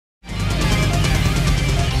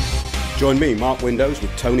Join me, Mark Windows,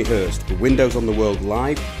 with Tony Hurst for Windows on the World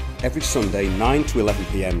Live every Sunday 9 to 11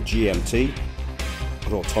 p.m. GMT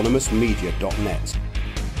at autonomousmedia.net.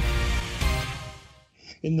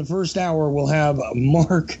 In the first hour, we'll have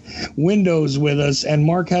Mark Windows with us, and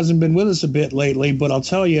Mark hasn't been with us a bit lately, but I'll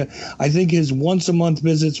tell you, I think his once-a-month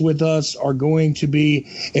visits with us are going to be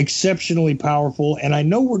exceptionally powerful, and I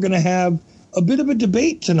know we're going to have a bit of a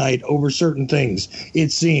debate tonight over certain things,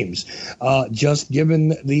 it seems, just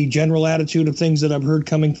given the general attitude of things that I've heard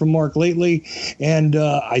coming from Mark lately. And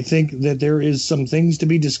I think that there is some things to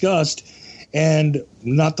be discussed, and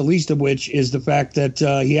not the least of which is the fact that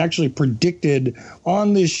he actually predicted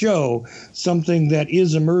on this show something that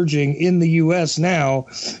is emerging in the U.S. now,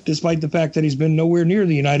 despite the fact that he's been nowhere near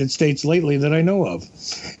the United States lately that I know of.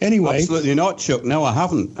 Anyway. Absolutely not, Chuck. No, I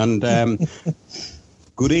haven't. And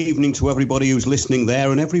good evening to everybody who's listening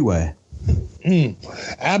there and everywhere.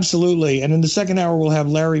 Absolutely. And in the second hour, we'll have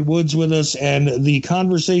Larry Woods with us, and the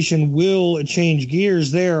conversation will change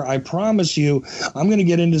gears there. I promise you, I'm going to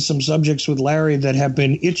get into some subjects with Larry that have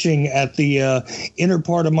been itching at the inner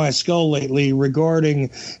part of my skull lately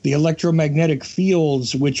regarding the electromagnetic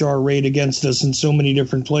fields which are arrayed against us in so many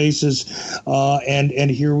different places.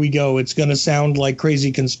 And here we go. It's going to sound like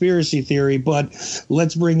crazy conspiracy theory, but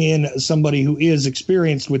let's bring in somebody who is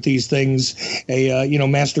experienced with these things, a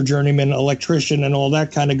master journeyman electrician and all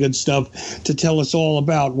that kind of good stuff, to tell us all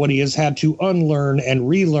about what he has had to unlearn and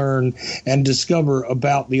relearn and discover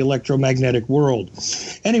about the electromagnetic world.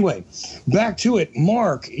 Anyway, back to it.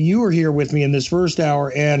 Mark, you are here with me in this first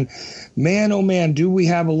hour, and man, oh man, do we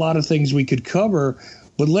have a lot of things we could cover,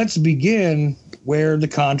 but let's begin where the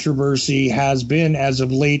controversy has been as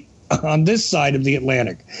of late on this side of the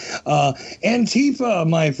Atlantic. Antifa,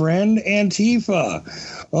 my friend,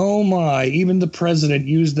 Antifa. Oh my, even the president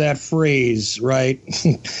used that phrase, right?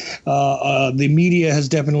 The media has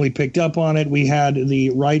definitely picked up on it. We had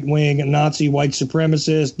the right-wing Nazi white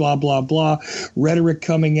supremacist, blah, blah, blah, rhetoric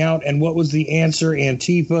coming out. And what was the answer?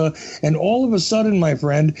 Antifa. And all of a sudden, my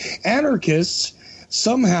friend, anarchists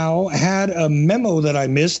somehow had a memo that I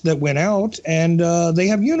missed that went out, and they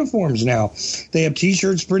have uniforms now. They have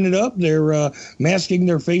T-shirts printed up. They're masking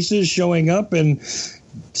their faces, showing up, and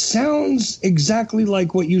sounds exactly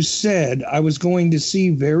like what you said I was going to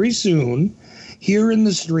see very soon here in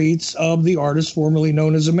the streets of the artist formerly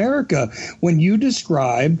known as America, when you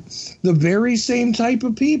describe the very same type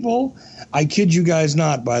of people. I kid you guys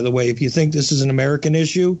not, by the way, if you think this is an American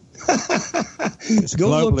issue. It's a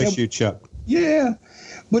global issue, Chuck. Yeah,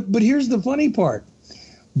 but here's the funny part.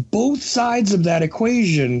 Both sides of that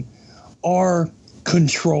equation are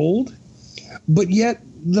controlled, but yet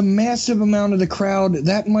the massive amount of the crowd,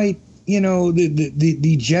 that might,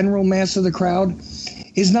 the general mass of the crowd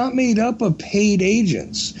is not made up of paid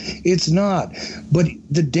agents. It's not. But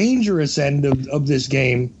the dangerous end of this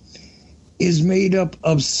game is made up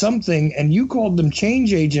of something, and you called them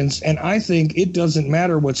change agents, and I think it doesn't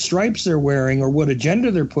matter what stripes they're wearing or what agenda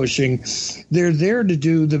they're pushing. They're there to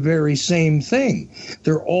do the very same thing.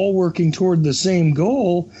 They're all working toward the same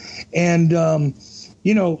goal. And,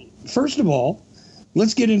 first of all,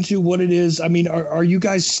 let's get into what it is. I mean, are you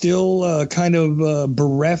guys still kind of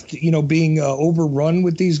bereft, being overrun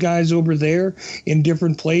with these guys over there in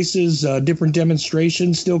different places, different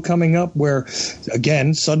demonstrations still coming up where,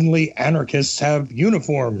 again, suddenly anarchists have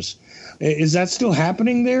uniforms? Is that still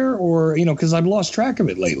happening there, or, because I've lost track of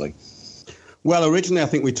it lately? Well, originally, I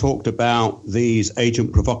think we talked about these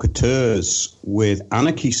agent provocateurs with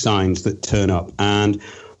anarchy signs that turn up. And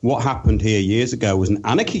what happened here years ago was an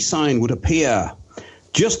anarchy sign would appear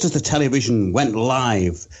just as the television went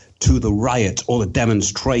live to the riot or the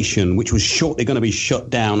demonstration, which was shortly going to be shut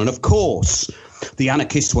down. And of course, the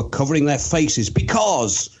anarchists were covering their faces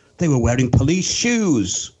because they were wearing police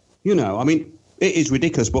shoes. It is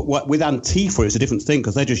ridiculous. But with Antifa, it's a different thing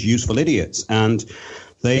because they're just useful idiots. And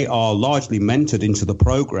they are largely mentored into the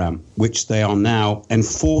program, which they are now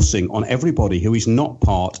enforcing on everybody who is not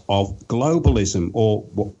part of globalism, or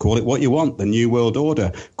call it what you want, the New World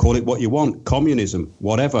Order, call it what you want, communism,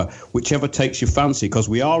 whatever, whichever takes your fancy, because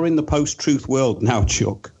we are in the post-truth world now,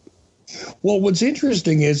 Chuck. Well, what's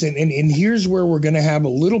interesting is, and here's where we're going to have a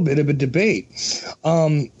little bit of a debate.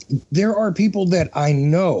 There are people that I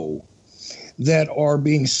know that are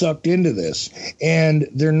being sucked into this, and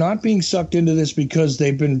they're not being sucked into this because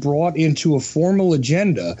they've been brought into a formal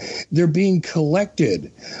agenda. They're being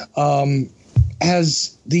collected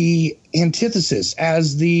as the antithesis,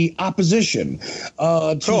 as the opposition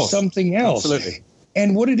to something else. Absolutely.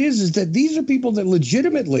 And what it is that these are people that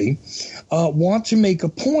legitimately want to make a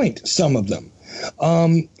point, some of them.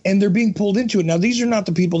 and they're being pulled into it. Now, these are not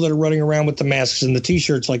the people that are running around with the masks and the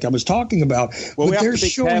T-shirts like I was talking about, well, but they're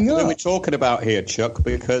showing up. When we're talking about here, Chuck,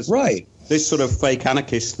 because right. This sort of fake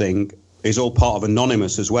anarchist thing is all part of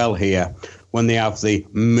Anonymous as well here. When they have the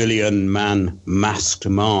 1 million man masked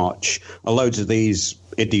march, loads of these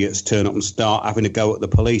idiots turn up and start having a go at the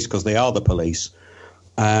police because they are the police.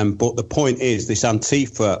 But the point is, this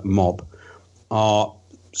Antifa mob are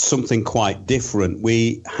something quite different.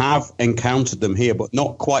 We have encountered them here, but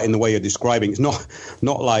not quite in the way you're describing. It's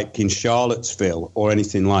not like in Charlottesville or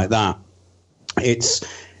anything like that.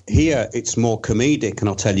 Here it's more comedic, and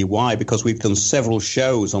I'll tell you why, because we've done several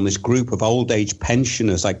shows on this group of old age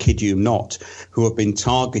pensioners, I kid you not, who have been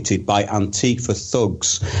targeted by Antifa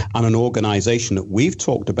thugs and an organization that we've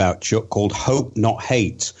talked about, Chuck, called Hope Not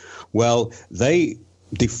Hate. Well, they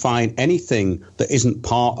define anything that isn't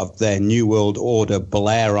part of their New World Order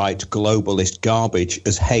Blairite globalist garbage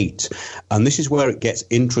as hate. And this is where it gets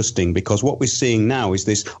interesting, because what we're seeing now is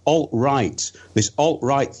this alt-right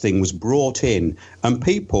thing was brought in, and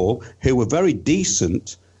people who were very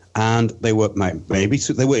decent, and they were maybe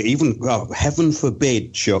they were even, heaven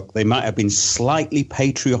forbid, Chuck, they might have been slightly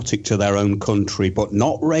patriotic to their own country, but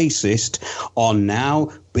not racist, are now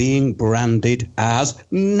being branded as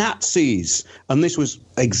Nazis. And this was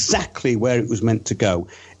exactly where it was meant to go.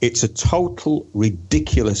 It's a total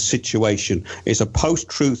ridiculous situation. It's a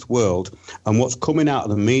post-truth world, and what's coming out of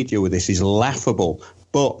the media with this is laughable.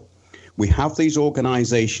 But we have these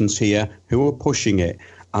organizations here who are pushing it,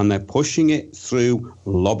 and they're pushing it through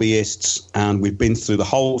lobbyists, and we've been through the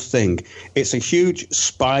whole thing. It's a huge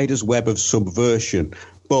spider's web of subversion,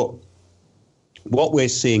 but what we're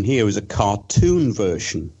seeing here is a cartoon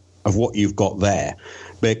version of what you've got there,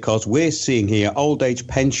 because we're seeing here old age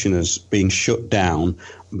pensioners being shut down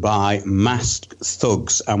by masked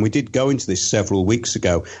thugs. And we did go into this several weeks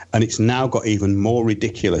ago, and it's now got even more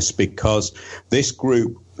ridiculous, because this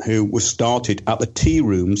group, who was started at the tea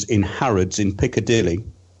rooms in Harrods in Piccadilly,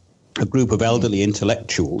 a group of elderly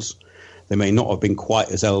intellectuals. They may not have been quite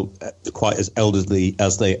as elderly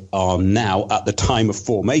as they are now at the time of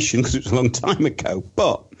formation, because it was a long time ago.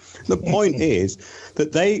 But the point is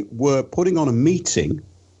that they were putting on a meeting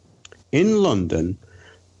in London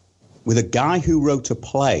with a guy who wrote a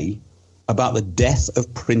play about the death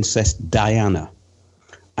of Princess Diana.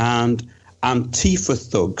 And Antifa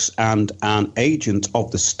thugs and an agent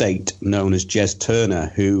of the state known as Jez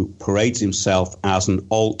Turner, who parades himself as an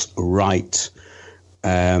alt-right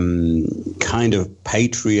kind of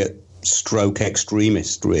patriot stroke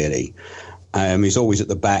extremist, really. He's always at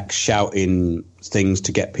the back shouting things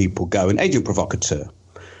to get people going. Agent provocateur.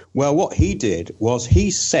 Well, what he did was he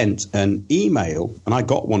sent an email, and I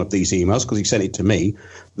got one of these emails because he sent it to me,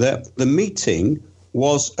 that the meeting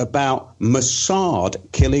was about Mossad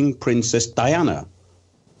killing Princess Diana,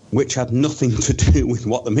 which had nothing to do with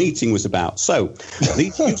what the meeting was about. So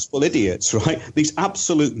these useful idiots, right, these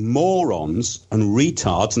absolute morons and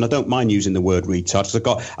retards, and I don't mind using the word retard,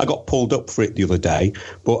 because I got pulled up for it the other day,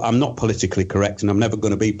 but I'm not politically correct, and I'm never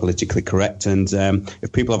going to be politically correct. And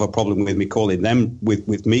if people have a problem with me calling them,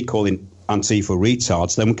 with me calling Antifa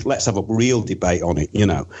retards, then let's have a real debate on it, you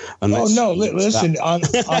know. And listen,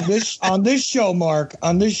 on this show, Mark,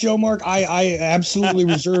 I absolutely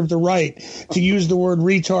reserve the right to use the word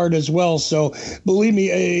retard as well. So believe me,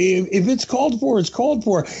 if it's called for, it's called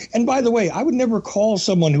for. And by the way, I would never call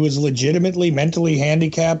someone who is legitimately mentally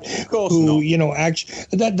handicapped,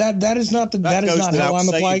 that is not how I'm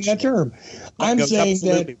applying that term. I'm saying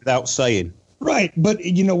that without saying. Right, but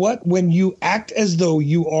you know what? When you act as though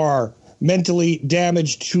you are mentally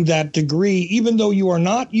damaged to that degree, even though you are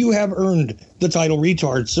not, you have earned the title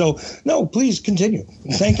retard. So, no, please continue.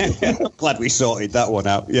 Thank you. I'm glad we sorted that one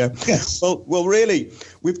out. Yeah. Yes. Well, really,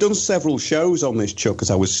 we've done several shows on this, Chuck,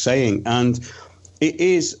 as I was saying, and it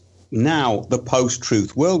is now the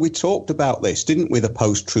post-truth world. We talked about this, didn't we, the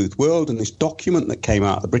post-truth world, and this document that came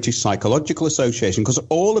out of the British Psychological Association, because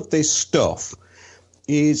all of this stuff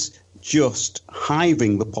is just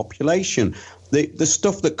hiving the population. The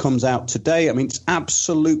stuff that comes out today, I mean, it's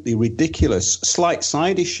absolutely ridiculous. Slight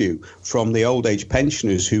side issue from the old age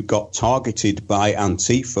pensioners who got targeted by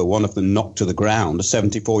Antifa, one of them knocked to the ground, a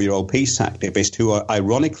 74-year-old peace activist who,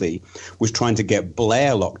 ironically, was trying to get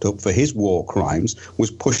Blair locked up for his war crimes,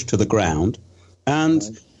 was pushed to the ground. And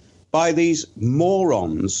by these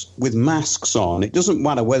morons with masks on, it doesn't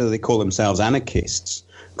matter whether they call themselves anarchists,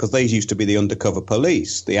 because they used to be the undercover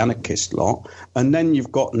police, the anarchist lot. And then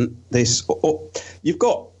you've got this, you've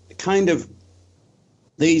got kind of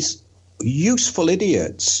these useful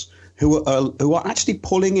idiots who are actually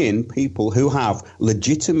pulling in people who have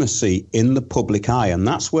legitimacy in the public eye, and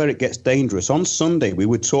that's where it gets dangerous. On Sunday, we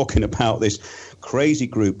were talking about this crazy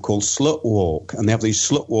group called Slut Walk, and they have these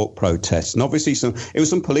Slut Walk protests. And obviously, it was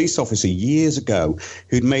some police officer years ago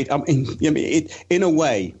who'd made, in a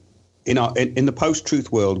way, in the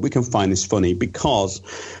post-truth world, we can find this funny because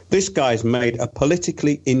this guy's made a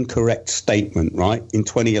politically incorrect statement, right, in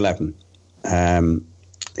 2011.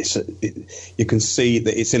 You can see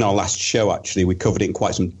that it's in our last show, actually. We covered it in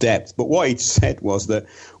quite some depth. But what he said was that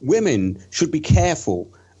women should be careful,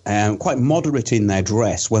 quite moderate in their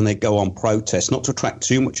dress when they go on protests, not to attract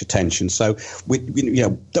too much attention. So we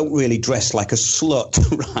don't really dress like a slut,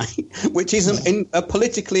 right? Which is a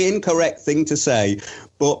politically incorrect thing to say.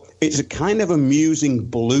 But it's a kind of amusing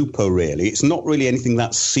blooper, really. It's not really anything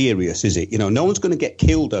that serious, is it? No one's going to get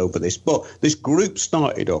killed over this. But this group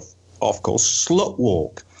started off called Slut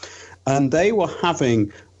Walk, and they were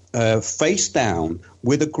having face down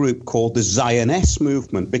with a group called the Zionist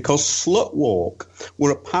movement because Slut Walk were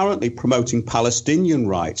apparently promoting Palestinian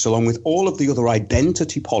rights along with all of the other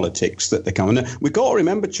identity politics that they come. And we've got to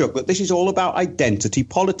remember, Chuck, that this is all about identity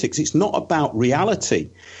politics. It's not about reality.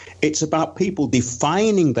 It's about people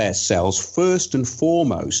defining themselves first and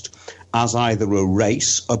foremost as either a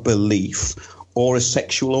race, a belief, or a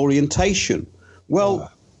sexual orientation.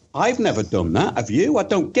 Well, I've never done that. Have you? I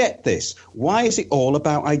don't get this. Why is it all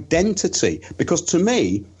about identity? Because to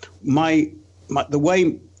me, the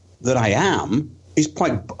way that I am is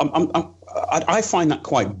quite. I find that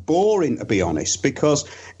quite boring, to be honest, because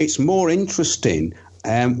it's more interesting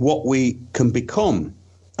what we can become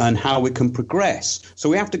and how we can progress. So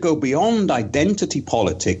we have to go beyond identity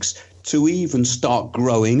politics to even start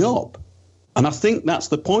growing up. And I think that's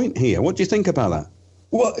the point here. What do you think about that?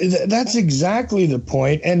 Well, that's exactly the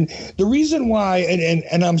point. And the reason why,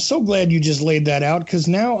 and I'm so glad you just laid that out, because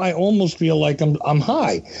now I almost feel like I'm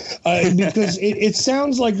high, because it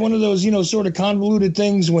sounds like one of those, sort of convoluted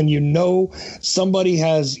things when somebody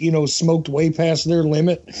has, smoked way past their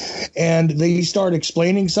limit and they start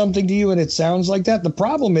explaining something to you and it sounds like that. The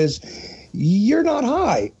problem is, you're not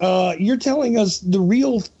high. You're telling us the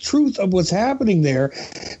real truth of what's happening there.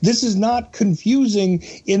 This is not confusing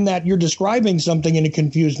in that you're describing something in a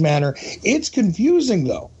confused manner. It's confusing,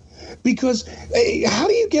 though, because how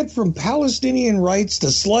do you get from Palestinian rights to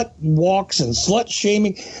slut walks and slut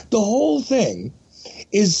shaming? The whole thing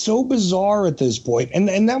is so bizarre at this point.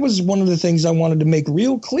 And that was one of the things I wanted to make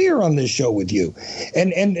real clear on this show with you,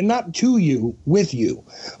 and not to you, with you.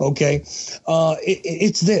 OK,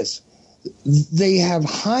 it's this. They have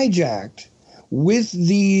hijacked with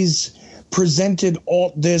these presented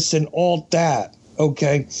alt this and alt that.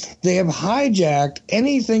 OK, they have hijacked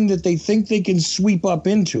anything that they think they can sweep up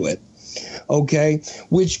into it. OK,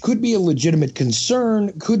 which could be a legitimate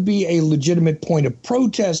concern, could be a legitimate point of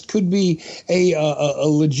protest, could be a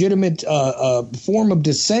legitimate form of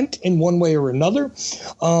dissent in one way or another.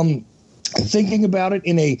 Thinking about it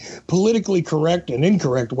in a politically correct and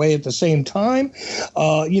incorrect way at the same time,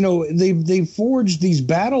 they've forged these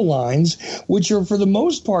battle lines, which are for the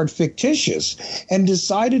most part fictitious, and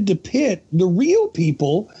decided to pit the real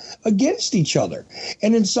people against each other.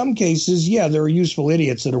 And in some cases, there are useful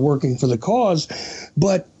idiots that are working for the cause,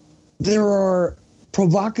 but there are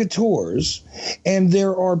provocateurs, and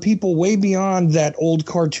there are people way beyond that old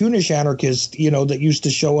cartoonish anarchist, that used to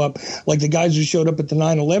show up, like the guys who showed up at the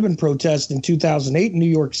 9/11 protest in 2008 in New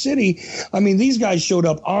York City. I mean, these guys showed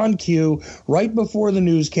up on cue right before the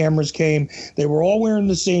news cameras came. They were all wearing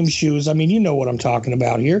the same shoes. I mean, you know what I'm talking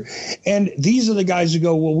about here. And these are the guys who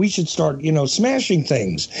go, well, we should start, smashing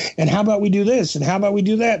things. And how about we do this? And how about we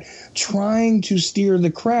do that? Trying to steer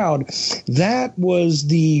the crowd. That was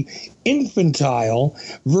the infantile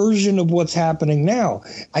version of what's happening now.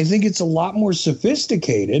 I think it's a lot more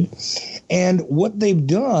sophisticated, and what they've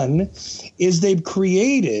done is they've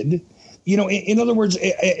created, in other words,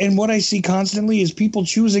 and what I see constantly is people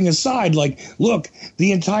choosing a side, like, look,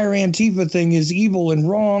 the entire Antifa thing is evil and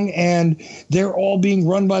wrong, and they're all being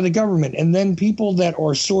run by the government. And then people that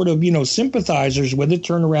are sort of, sympathizers with it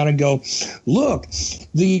turn around and go, look,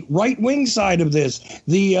 the right-wing side of this,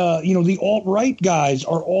 the alt-right guys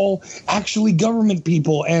are all actually government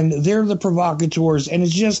people, and they're the provocateurs. And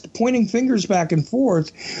it's just pointing fingers back and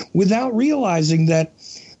forth without realizing that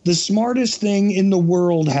the smartest thing in the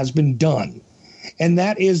world has been done, and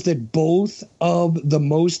that is that both of the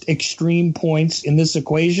most extreme points in this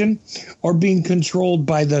equation are being controlled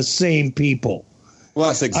by the same people. Well,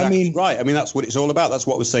 that's exactly right. I mean, that's what it's all about. That's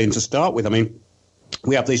what we're saying to start with. I mean,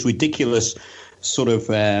 we have these ridiculous sort of,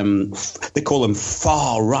 they call them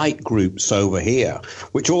far-right groups over here,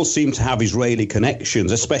 which all seem to have Israeli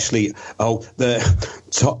connections, especially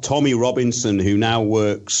Tommy Robinson, who now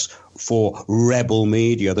works for Rebel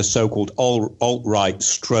Media, the so-called alt-right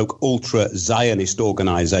stroke ultra-Zionist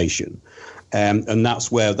organization. And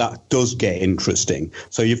that's where that does get interesting.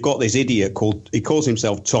 So you've got this idiot he calls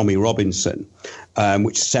himself Tommy Robinson,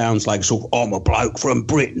 which sounds like sort of, I'm a bloke from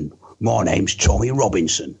Britain. My name's Tommy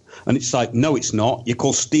Robinson. And it's like, no, it's not. You're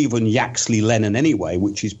called Stephen Yaxley Lennon anyway,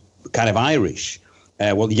 which is kind of Irish.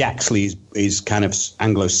 Well, Yaxley is kind of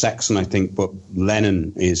Anglo-Saxon, I think, but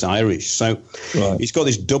Lennon is Irish. So He's got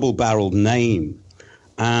this double-barreled name.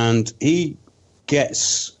 And he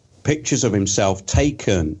gets pictures of himself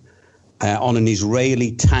taken on an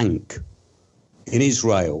Israeli tank in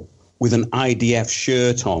Israel with an IDF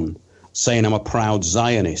shirt on, saying I'm a proud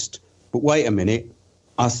Zionist. But wait a minute,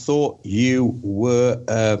 I thought you were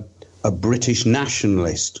a British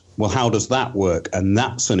nationalist. Well, how does that work? And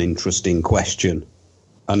that's an interesting question,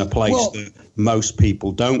 and a place that most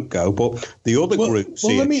people don't go. But the other groups.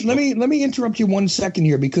 Well, let me interrupt you 1 second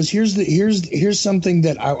here, because here's something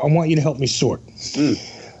that I want you to help me sort.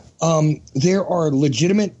 There are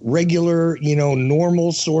legitimate, regular,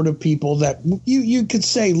 normal sort of people that you could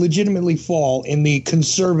say legitimately fall in the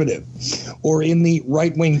conservative or in the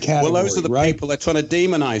right-wing category. Well, those are the people they're trying to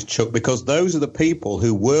demonize, Chuck, because those are the people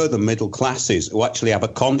who were the middle classes who actually have a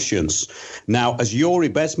conscience. Now, as Yuri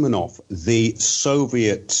Bezmenov, the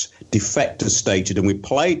Soviet defector, stated, and we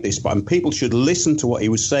played this, and people should listen to what he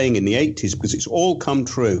was saying in the 80s because it's all come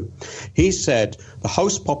true. He said the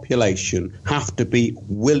host population have to be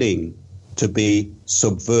willing to be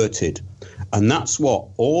subverted. And that's what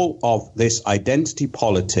all of this identity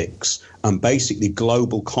politics and basically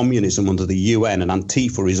global communism under the UN and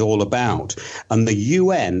Antifa is all about. And the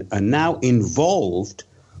UN are now involved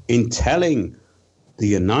in telling the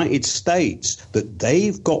United States that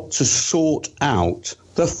they've got to sort out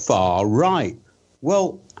the far right.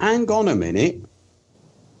 Well, hang on a minute.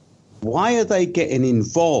 Why are they getting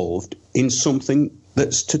involved in something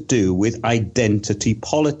that's to do with identity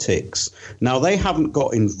politics? Now, they haven't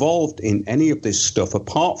got involved in any of this stuff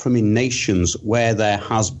apart from in nations where there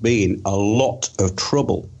has been a lot of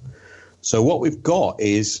trouble. So what we've got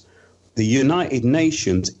is the United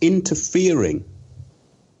Nations interfering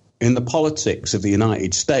in the politics of the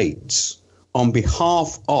United States on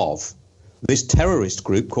behalf of this terrorist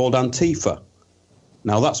group called Antifa.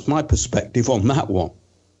 Now, that's my perspective on that one.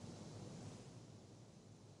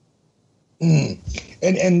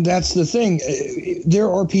 And that's the thing.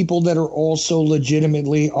 There are people that are also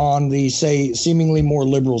legitimately on the, say, seemingly more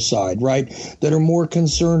liberal side, right? That are more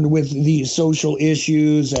concerned with the social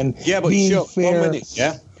issues and being fair. 1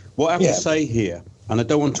 minute, what I have to say here, and I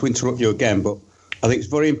don't want to interrupt you again, but I think it's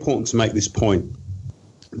very important to make this point.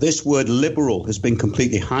 This word liberal has been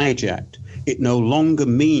completely hijacked. It no longer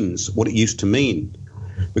means what it used to mean,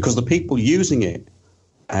 because the people using it,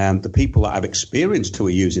 the people that I've experienced who are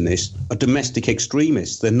using this, are domestic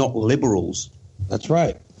extremists. They're not liberals. That's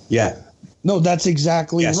right. Yeah. No, that's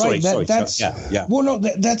exactly right. Sorry. Yeah. Well, no,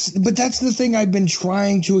 that's the thing I've been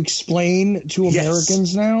trying to explain to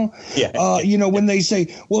Americans now. Yeah. When they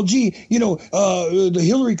say, well, gee, the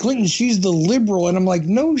Hillary Clinton, she's the liberal. And I'm like,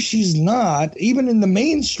 no, she's not. Even in the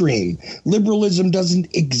mainstream, liberalism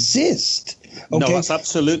doesn't exist. Okay? No, that's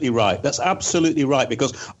absolutely right. That's absolutely right,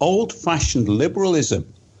 because old-fashioned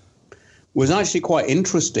liberalism was actually quite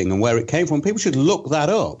interesting, and where it came from, people should look that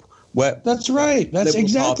up. That's right. That's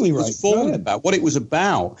exactly right. About what it was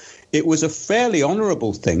about. It was a fairly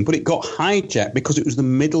honourable thing, but it got hijacked because it was the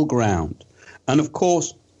middle ground. And of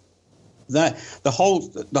course, that the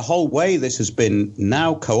whole way this has been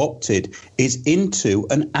now co-opted is into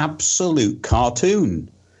an absolute cartoon.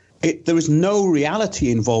 There is no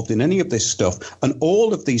reality involved in any of this stuff, and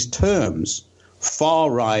all of these terms, far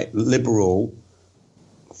right, liberal,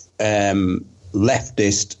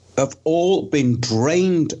 leftist, have all been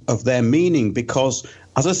drained of their meaning because,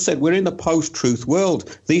 as I said, we're in the post-truth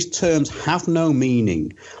world. These terms have no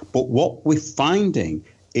meaning. But what we're finding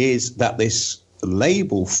is that this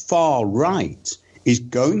label, far right, is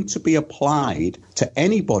going to be applied to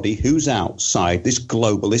anybody who's outside this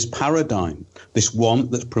globalist paradigm, this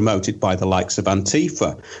one that's promoted by the likes of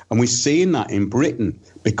Antifa. And we're seeing that in Britain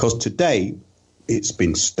because today it's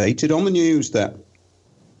been stated on the news that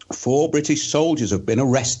 4 British soldiers have been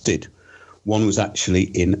arrested. One was actually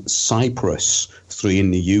in Cyprus, 3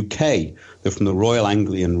 in the UK. They're from the Royal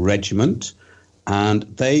Anglian Regiment, and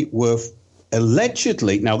they were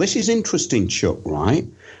allegedly, now this is interesting, Chuck, right?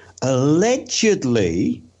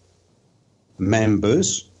 Allegedly,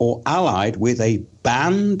 members or allied with a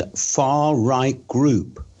banned far-right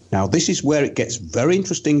group. Now, this is where it gets very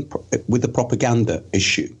interesting with the propaganda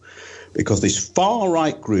issue, because this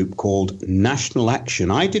far-right group called National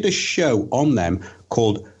Action, I did a show on them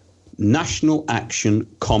called National Action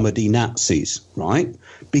Comedy Nazis, right?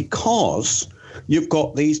 Because you've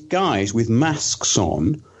got these guys with masks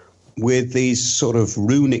on, with these sort of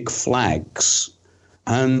runic flags,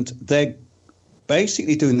 and they're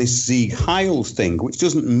basically doing this Sieg Heil thing, which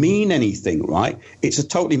doesn't mean anything, right? It's a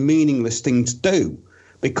totally meaningless thing to do,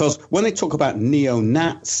 because when they talk about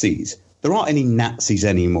neo-Nazis, there aren't any Nazis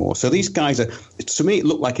anymore. So these guys are, to me, it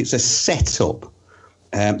looked like it's a setup,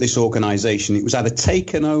 this organization. It was either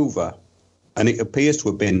taken over, and it appears to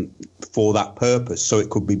have been for that purpose, so it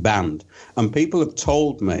could be banned. And people have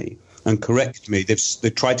told me and corrected me.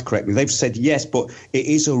 They've tried to correct me. They've said, yes, but it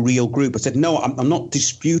is a real group. I said, no, I'm not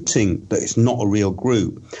disputing that it's not a real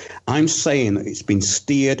group. I'm saying that it's been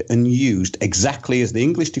steered and used exactly as the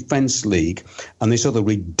English Defence League and this other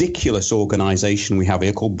ridiculous organisation we have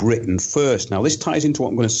here called Britain First. Now, this ties into what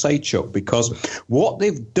I'm going to say, Chuck, because what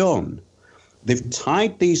they've done, they've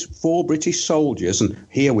tied these 4 British soldiers, and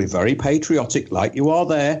here we're very patriotic, like you are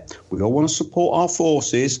there. We all want to support our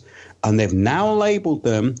forces. And they've now labelled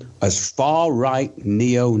them as far-right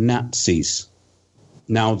neo-Nazis.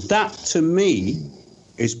 Now, that, to me,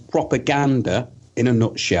 is propaganda in a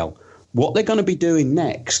nutshell. What they're going to be doing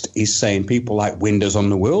next is saying people like Windows on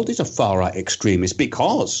the World is a far-right extremist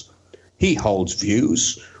because he holds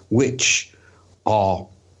views which are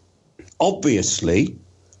obviously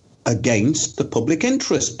against the public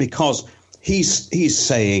interest, because he's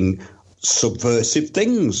saying subversive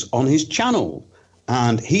things on his channel.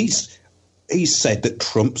 And he's said that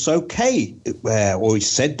Trump's okay, or he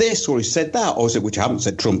said this, or he said that, or which I haven't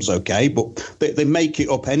said Trump's okay, but they make it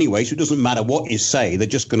up anyway, so it doesn't matter what you say. They're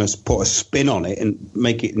just going to put a spin on it and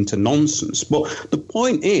make it into nonsense. But the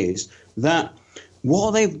point is that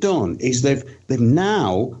what they've done is they've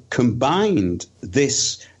now combined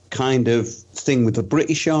this kind of thing with the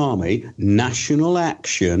British Army, National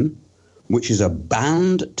Action, which is a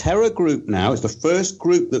banned terror group now. It's the first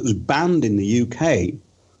group that was banned in the UK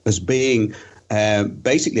as being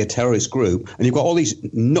basically a terrorist group. And you've got all these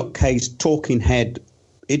nutcase talking head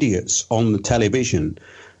idiots on the television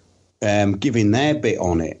giving their bit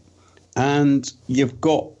on it. And you've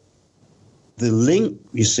got the link,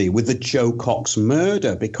 you see, with the Joe Cox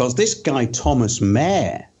murder, because this guy, Thomas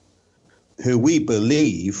Mayer, who we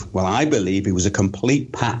believe, well, I believe he was a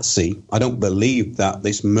complete patsy. I don't believe that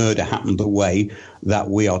this murder happened the way that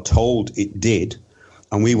we are told it did.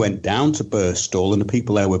 And we went down to Birstall, and the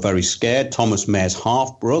people there were very scared. Thomas Mayer's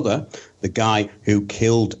half-brother, the guy who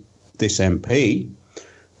killed this MP,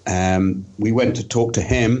 we went to talk to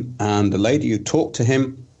him, and the lady who talked to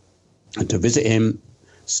him and to visit him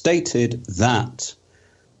stated that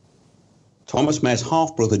Thomas Mayer's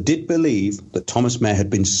half-brother did believe that Thomas Mayer had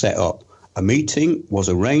been set up. A meeting was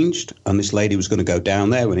arranged, and this lady was going to go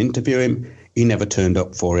down there and interview him. He never turned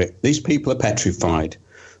up for it. These people are petrified.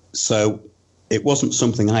 So it wasn't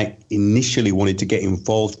something I initially wanted to get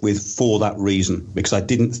involved with for that reason, because I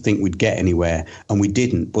didn't think we'd get anywhere, and we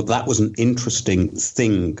didn't. But that was an interesting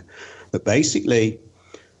thing, that basically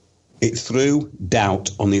it threw doubt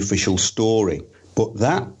on the official story. But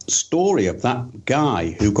that story of that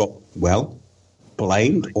guy who got, well,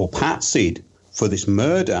 blamed or patsied for this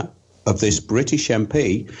murder of this British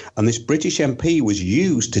MP, and this British MP was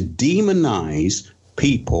used to demonize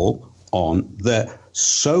people on the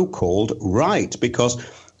so-called right, because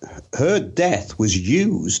her death was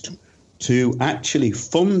used to actually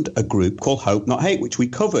fund a group called Hope Not Hate, which we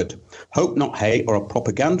covered. Hope Not Hate are a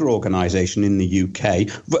propaganda organisation in the UK,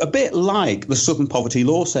 but a bit like the Southern Poverty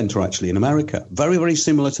Law Centre actually in America. Very, very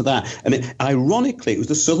similar to that. And ironically, it was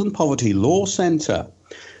the Southern Poverty Law Centre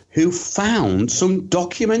who found some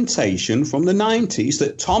documentation from the 90s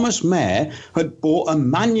that Thomas Mayer had bought a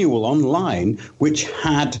manual online which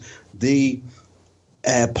had the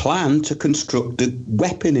plan to construct a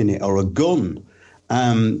weapon in it, or a gun.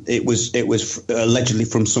 It was allegedly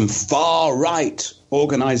from some far-right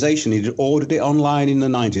organisation. He'd ordered it online in the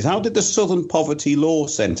 90s. How did the Southern Poverty Law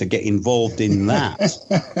Centre get involved in that?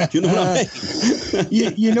 Do you know what I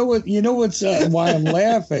mean? you know what's why I'm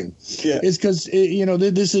laughing? Yeah. It's because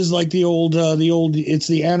this is like the old it's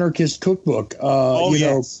the anarchist cookbook.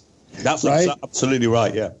 Yes. That's right? Absolutely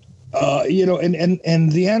right. Yeah.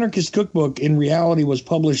 And the Anarchist Cookbook in reality was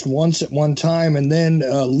published once at one time and then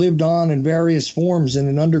lived on in various forms in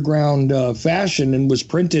an underground fashion and was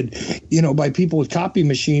printed, by people with copy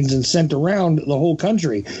machines and sent around the whole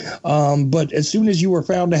country. But as soon as you were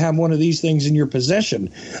found to have one of these things in your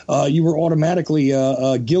possession, you were automatically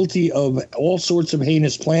guilty of all sorts of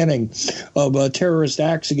heinous planning of terrorist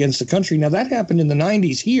acts against the country. Now, that happened in the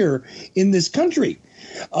 90s here in this country.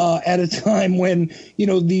 At a time when,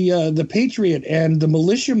 the Patriot and the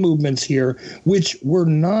militia movements here, which were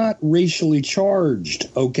not racially charged,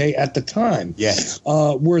 at the time, yes,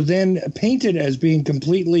 were then painted as being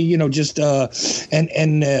completely, just a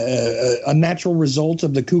natural result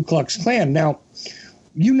of the Ku Klux Klan. Now,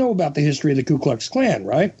 you know about the history of the Ku Klux Klan,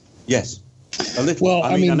 right? Yes, a little. Well,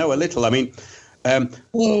 I know a little.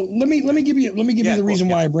 Well, let me give you the reason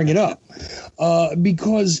why I bring it up.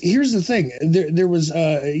 Because here's the thing: there was,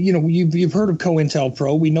 you've heard of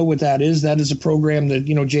COINTELPRO. We know what that is. That is a program that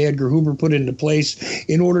J. Edgar Hoover put into place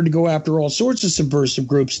in order to go after all sorts of subversive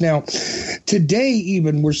groups. Now, today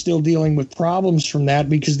even we're still dealing with problems from that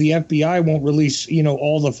because the FBI won't release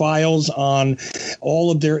all the files on all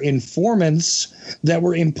of their informants that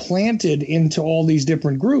were implanted into all these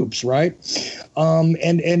different groups, right?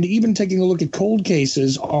 And even taking a look at cold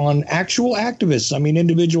cases on actual activists,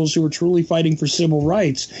 individuals who were truly fighting for civil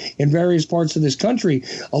rights in various parts of this country,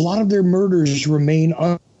 a lot of their murders remain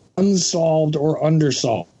unsolved or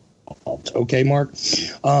undersolved. Okay, Mark?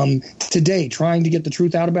 Today, trying to get the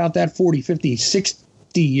truth out about that 40, 50,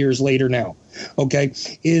 60 years later now,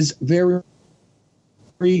 is very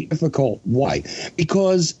difficult. Why?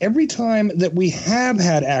 Because every time that we have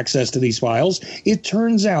had access to these files, it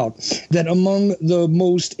turns out that among the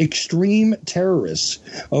most extreme terrorists,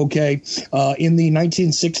 in the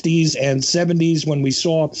 1960s and 70s, when we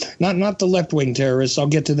saw not the left-wing terrorists, I'll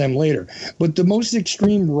get to them later, but the most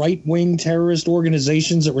extreme right-wing terrorist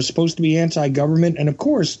organizations that were supposed to be anti-government, and of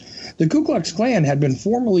course, the Ku Klux Klan had been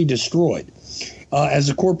formally destroyed. As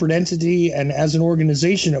a corporate entity and as an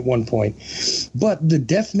organization at one point. But the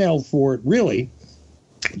death knell for it really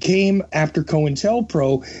came after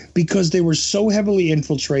COINTELPRO because they were so heavily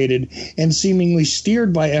infiltrated and seemingly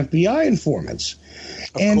steered by FBI informants.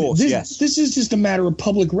 This is just a matter of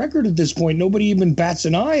public record at this point. Nobody even bats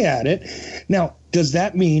an eye at it. Now, does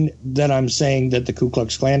that mean that I'm saying that the Ku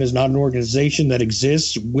Klux Klan is not an organization that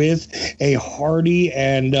exists with a hearty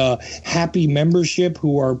and happy membership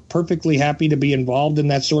who are perfectly happy to be involved in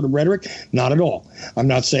that sort of rhetoric? Not at all. I'm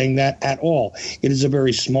not saying that at all. It is a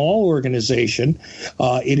very small organization.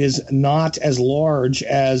 It is not as large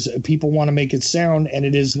as people want to make it sound, and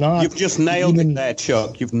it is not. You've just nailed it there,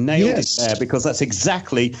 Chuck. You've nailed it there, because that's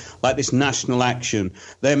exactly like this national action.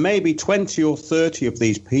 There may be 20 or 30 of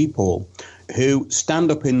these people who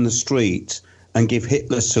stand up in the street and give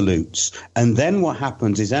Hitler salutes. And then what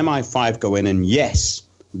happens is MI5 go in and, yes,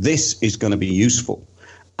 this is going to be useful.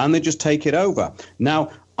 And they just take it over.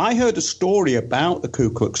 Now, I heard a story about the Ku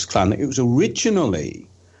Klux Klan. It was originally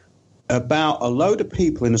about a load of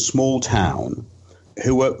people in a small town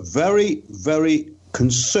who were very, very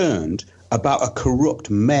concerned about a corrupt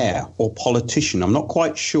mayor or politician. I'm not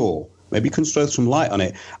quite sure. Maybe you can throw some light on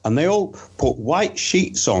it. And they all put white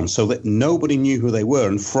sheets on so that nobody knew who they were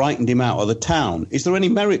and frightened him out of the town. Is there any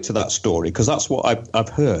merit to that story? Because that's what I've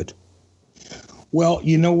heard. Well,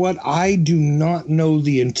 you know what? I do not know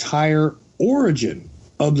the entire origin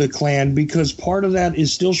of the Klan because part of that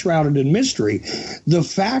is still shrouded in mystery. The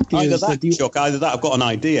fact is that Chuck, either that, I've got an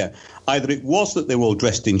idea. Either it was that they were all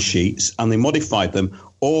dressed in sheets and they modified them,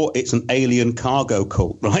 or it's an alien cargo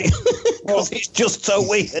cult, right? Because it's just so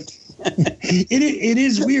weird. It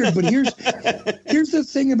is weird, but here's the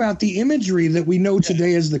thing about the imagery that we know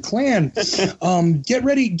today as the Klan. Get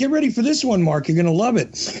ready for this one, Mark. You're going to love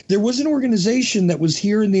it. There was an organization that was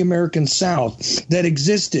here in the American South that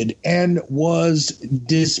existed and was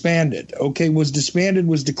disbanded. Was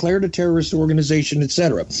declared a terrorist organization,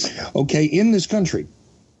 etc. In this country,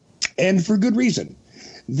 and for good reason.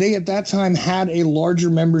 They at that time had a larger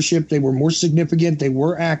membership. They were more significant. They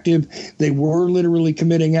were active. They were literally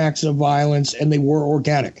committing acts of violence, and they were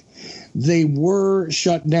organic. They were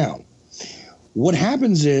shut down. What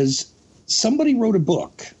happens is somebody wrote a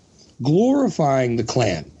book glorifying the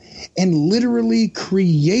Klan and literally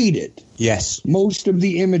created most of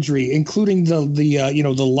the imagery, including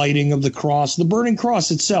the lighting of the cross. The burning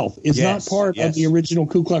cross itself is not part of the original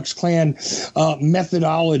Ku Klux Klan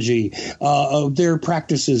methodology of their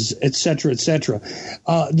practices, et cetera, et cetera.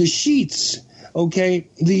 The sheets,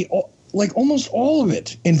 almost all of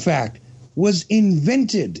it, in fact, was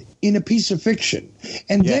invented in a piece of fiction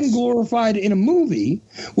and then glorified in a movie,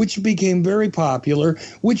 which became very popular,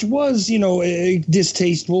 which was,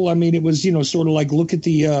 distasteful. I mean, it was, sort of like, look at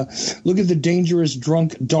the dangerous,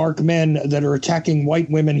 drunk, dark men that are attacking white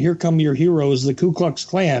women. Here come your heroes, the Ku Klux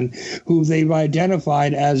Klan, who they've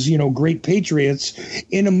identified as, great patriots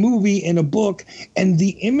in a movie, in a book, and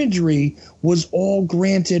the imagery was all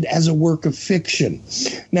granted as a work of fiction.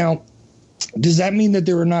 Now, does that mean that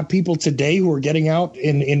there are not people today who are getting out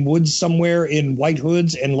in woods somewhere in white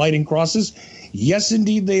hoods and lighting crosses? Yes,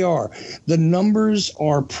 indeed they are. The numbers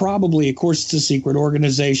are probably, of course, it's a secret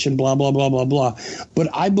organization, blah, blah, blah, blah, blah. But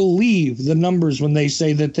I believe the numbers when they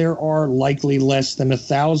say that there are likely less than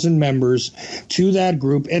 1,000 members to that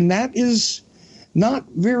group. And that is not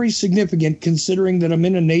very significant considering that I'm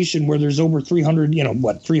in a nation where there's over 300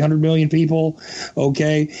 million people,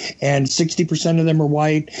 okay, and 60% of them are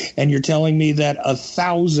white, and you're telling me that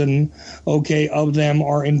 1,000, okay, of them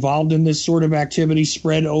are involved in this sort of activity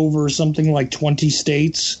spread over something like 20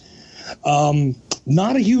 states.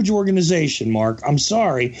 Not a huge organization, Mark. I'm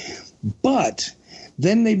sorry, but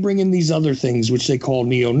then they bring in these other things, which they call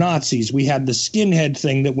neo-Nazis. We had the skinhead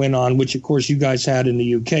thing that went on, which, of course, you guys had in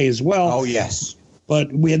the UK as well. Oh, yes.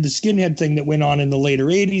 But we had the skinhead thing that went on in the later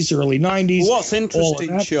 80s, early 90s. What's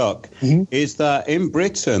interesting, Chuck, is that in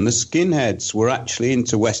Britain, the skinheads were actually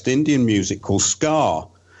into West Indian music called ska.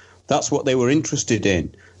 That's what they were interested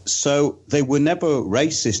in. So they were never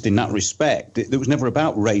racist in that respect. It was never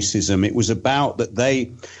about racism. It was about that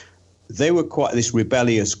they were quite this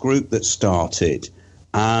rebellious group that started.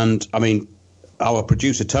 And, I mean, our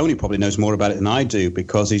producer, Tony, probably knows more about it than I do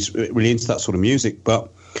because he's really into that sort of music. But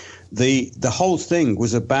the whole thing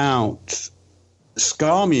was about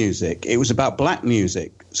ska music. It was about black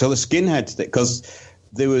music. So the skinheads, because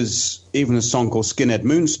there was even a song called Skinhead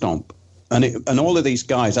Moonstomp. And all of these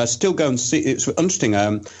guys, I still go and see. It's interesting.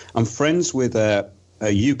 I'm friends with a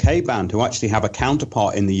UK band who actually have a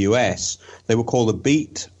counterpart in the US. They were called the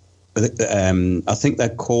Beat. I think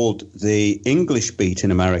they're called the English Beat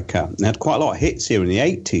in America. They had quite a lot of hits here in the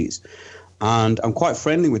 80s. And I'm quite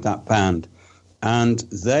friendly with that band. And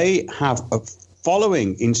they have a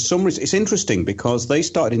following in some ways. It's interesting because they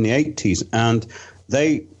started in the 80s and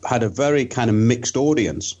they had a very kind of mixed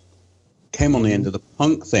audience. Came on the end of the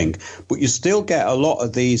punk thing, but you still get a lot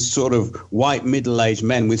of these sort of white middle-aged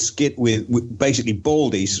men with basically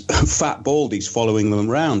baldies, fat baldies following them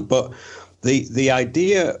around. But the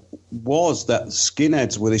idea was that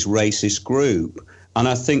skinheads were this racist group, and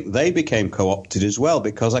I think they became co-opted as well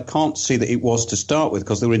because I can't see that it was to start with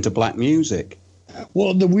because they were into black music.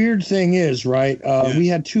 Well, the weird thing is, right? We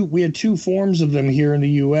had two forms of them here in the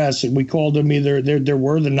U.S. and we called them either there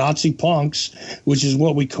were the Nazi punks, which is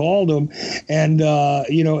what we called them, and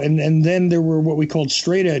and then there were what we called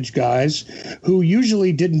straight edge guys who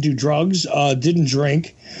usually didn't do drugs, didn't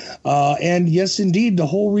drink, and yes, indeed, the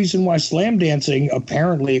whole reason why slam dancing,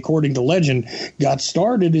 apparently, according to legend, got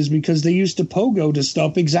started is because they used to pogo to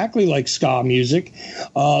stuff exactly like ska music.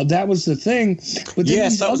 That was the thing. But then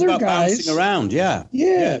yes, these that was other about guys bouncing around.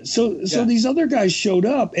 Yeah. So these other guys showed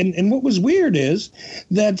up, and what was weird is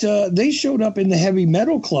that they showed up in the heavy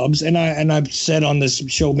metal clubs, and I've said on this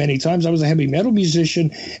show many times I was a heavy metal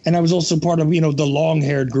musician, and I was also part of the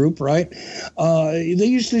long-haired group, right? They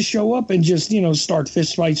used to show up and just start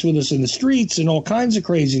fist fights with us in the streets and all kinds of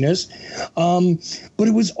craziness, but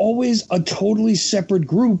it was always a totally separate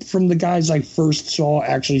group from the guys I first saw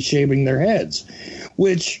actually shaving their heads,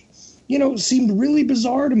 which seemed really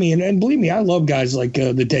bizarre to me. And believe me, I love guys like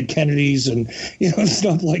the Dead Kennedys and,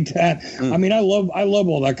 stuff like that. I mean, I love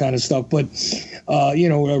all that kind of stuff. But,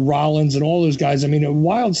 Rollins and all those guys, I mean,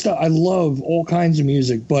 wild stuff. I love all kinds of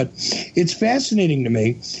music. But it's fascinating to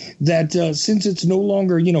me that since it's no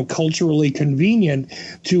longer, culturally convenient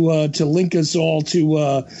to link us all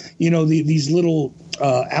to, these little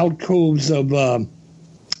alcoves of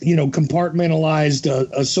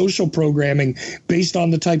compartmentalized social programming based on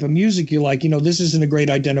the type of music you like. This isn't a great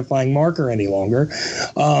identifying marker any longer.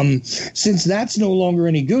 Since that's no longer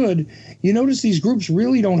any good, you notice these groups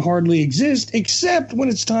really don't hardly exist, except when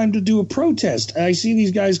it's time to do a protest. I see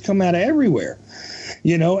these guys come out of everywhere.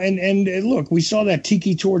 And look, we saw that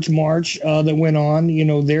Tiki Torch March that went on,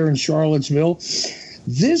 there in Charlottesville.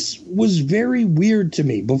 This was very weird to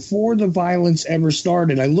me. Before the violence ever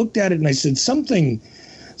started, I looked at it and I said, something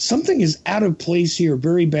is out of place here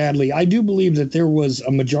very badly. I do believe that there was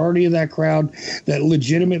a majority of that crowd that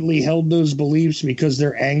legitimately held those beliefs because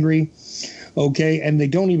they're angry. okay, and they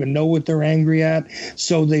don't even know what they're angry at,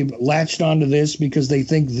 so they've latched onto this because they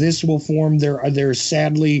think this will form their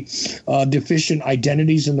sadly deficient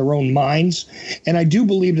identities in their own minds. And I do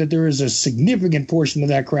believe that there is a significant portion of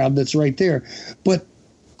that crowd that's right there. But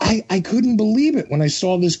I couldn't believe it when I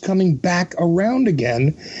saw this coming back around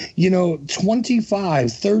again,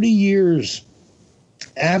 25, 30 years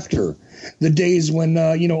after the days when,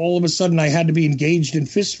 all of a sudden I had to be engaged in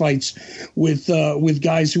fistfights with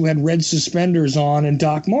guys who had red suspenders on and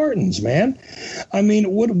Doc Martens, man. I mean,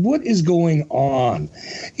 what is going on?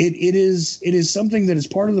 It is something that is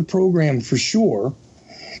part of the program for sure.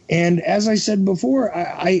 And as I said before,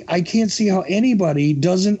 I can't see how anybody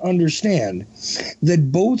doesn't understand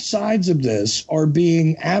that both sides of this are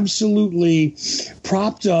being absolutely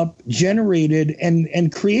propped up, generated,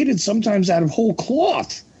 and created sometimes out of whole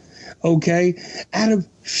cloth, okay, out of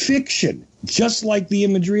fiction, just like the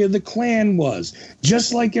imagery of the Klan was,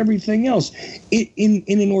 just like everything else. In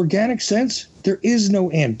an organic sense, there is no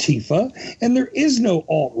Antifa and there is no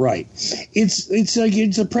alt-right. It's like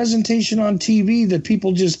it's a presentation on TV that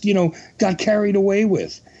people just, got carried away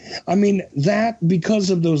with. I mean, that because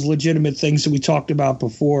of those legitimate things that we talked about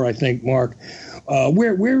before, I think, Mark,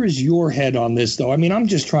 where is your head on this, though? I mean, I'm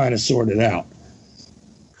just trying to sort it out.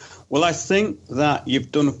 Well, I think that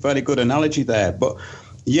you've done a fairly good analogy there. But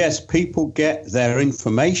yes, people get their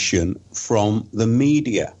information from the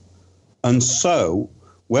media. And so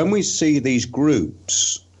when we see these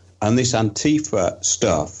groups and this Antifa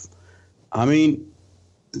stuff, I mean,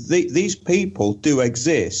 these people do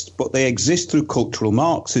exist, but they exist through cultural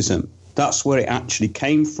Marxism. That's where it actually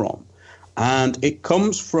came from. And it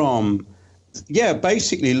comes from,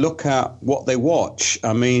 basically look at what they watch.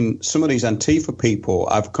 I mean, some of these Antifa people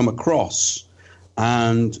I've come across,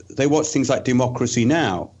 and they watch things like Democracy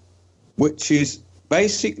Now!, which is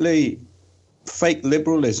basically fake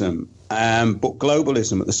liberalism, but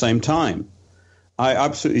globalism at the same time. I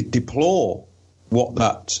absolutely deplore what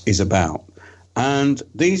that is about. And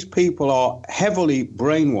these people are heavily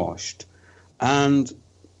brainwashed. And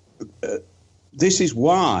this is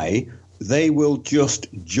why they will just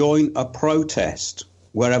join a protest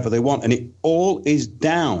wherever they want. And it all is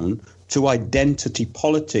down to identity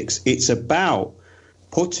politics. It's about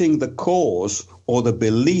putting the cause or the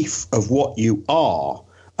belief of what you are,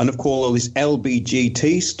 and of course all this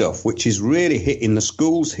LBGT stuff, which is really hitting the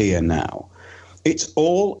schools here now. It's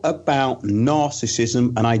all about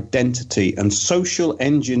narcissism and identity, and social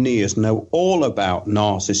engineers know all about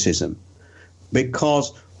narcissism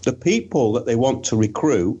because the people that they want to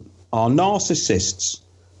recruit are narcissists,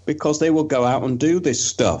 because they will go out and do this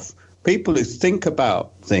stuff. People who think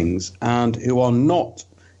about things and who are not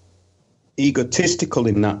egotistical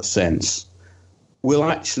in that sense will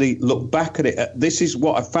actually look back at it. This is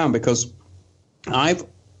what I found, because I've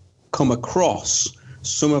come across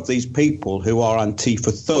some of these people who are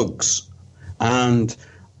Antifa thugs, and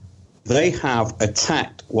they have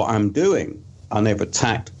attacked what I'm doing, and they've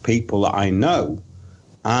attacked people that I know.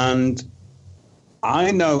 And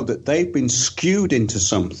I know that they've been skewed into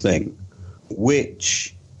something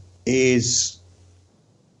which is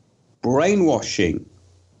brainwashing.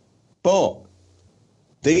 But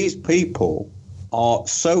these people are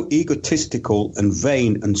so egotistical and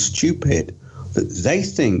vain and stupid that they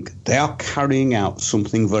think they are carrying out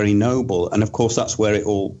something very noble. And, of course, that's where it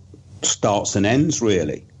all starts and ends,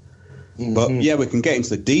 really. Mm-hmm. But, we can get into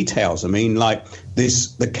the details. I mean, like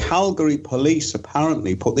the Calgary police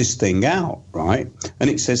apparently put this thing out, right? And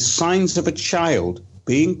it says signs of a child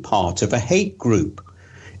being part of a hate group.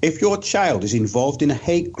 If your child is involved in a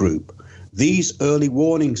hate group, these early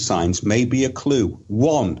warning signs may be a clue.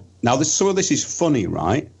 1, now some of this is funny,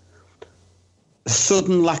 right?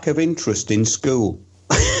 Sudden lack of interest in school.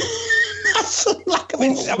 Sudden lack of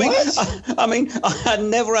interest. I mean, I had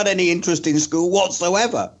never had any interest in school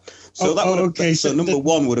whatsoever. So so number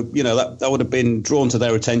one would have, that would have been drawn to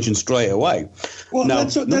their attention straight away. Well, now,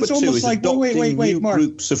 that's number two is like, adopting new Mark.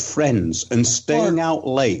 Groups of friends and staying out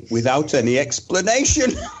late without any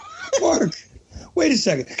explanation. Mark, wait a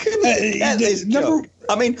second.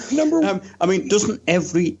 Doesn't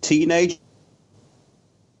every teenager?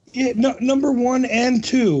 Number 1 and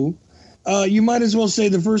 2, you might as well say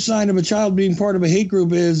the first sign of a child being part of a hate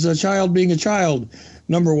group is a child being a child.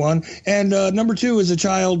 Number 1, and number 2 is a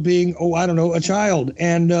child being, a child,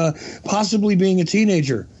 and possibly being a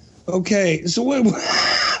teenager. Okay, so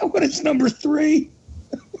what is number 3?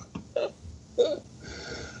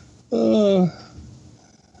 I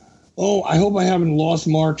hope I haven't lost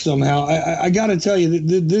Mark somehow. I got to tell you,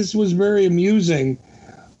 this was very amusing.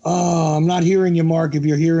 I'm not hearing you, Mark. If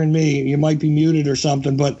you're hearing me, you might be muted or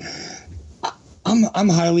something, but I'm I'm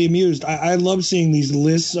highly amused. I love seeing these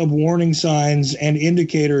lists of warning signs and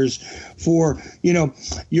indicators for,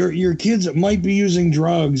 your kids might be using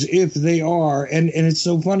drugs if they are. And it's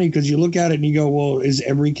so funny because you look at it and you go, well, is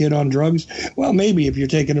every kid on drugs? Well, maybe if you're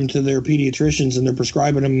taking them to their pediatricians and they're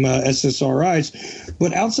prescribing them SSRIs.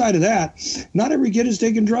 But outside of that, not every kid is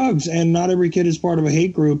taking drugs, and not every kid is part of a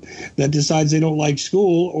hate group that decides they don't like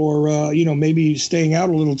school, or, maybe staying out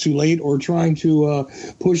a little too late, or trying to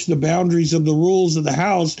push the boundaries of the rules of the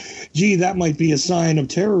house. Gee, that might be a sign of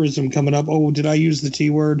terrorism coming up. Oh, did I use the T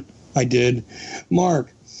word? I did.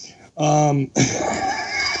 Mark, that's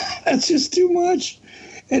just too much.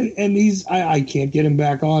 And I can't get him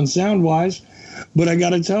back on sound wise, but I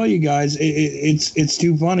got to tell you guys, it's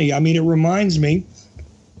too funny. I mean, it reminds me,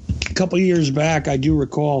 a couple of years back, I do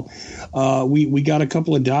recall, we got a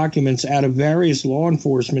couple of documents out of various law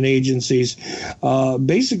enforcement agencies,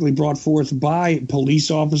 basically brought forth by police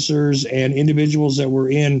officers and individuals that were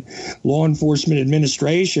in law enforcement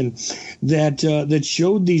administration, that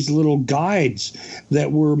showed these little guides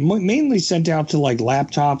that were mainly sent out to like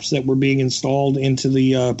laptops that were being installed into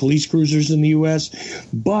the police cruisers in the U.S.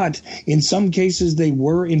 But in some cases, they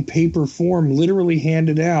were in paper form, literally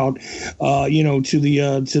handed out,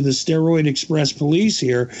 to the Steroid Express police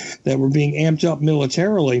here that were being amped up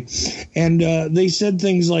militarily. And they said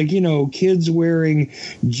things like, kids wearing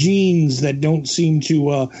jeans that don't seem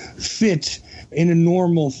to fit in a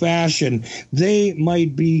normal fashion, they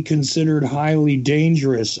might be considered highly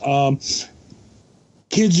dangerous.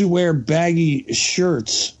 Kids who wear baggy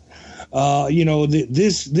shirts,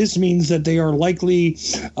 this means that they are likely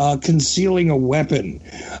concealing a weapon.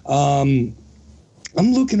 I'm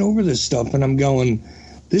looking over this stuff and I'm going,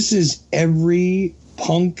 this is every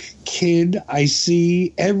punk kid I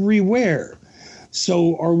see everywhere.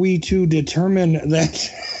 So are we to determine that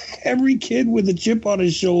every kid with a chip on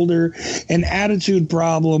his shoulder, an attitude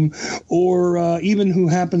problem, or even who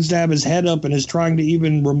happens to have his head up and is trying to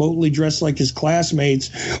even remotely dress like his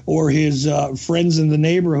classmates or his friends in the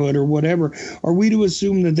neighborhood or whatever, are we to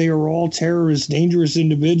assume that they are all terrorists, dangerous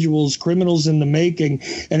individuals, criminals in the making,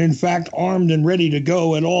 and in fact armed and ready to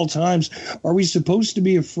go at all times? Are we supposed to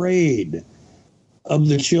be afraid of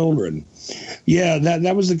the children? Yeah,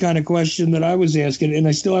 that was the kind of question that I was asking, and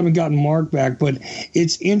I still haven't gotten Mark back, but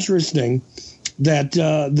it's interesting that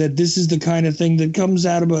this is the kind of thing that comes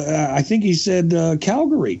out of, I think he said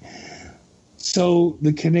Calgary. So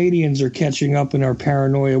the Canadians are catching up in our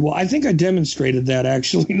paranoia. Well, I think I demonstrated that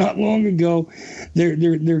actually not long ago.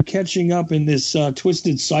 They're catching up in this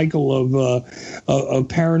twisted cycle of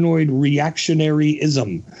paranoid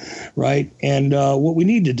reactionaryism, right? And what we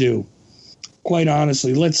need to do, quite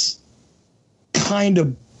honestly, let's kind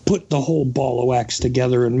of put the whole ball of wax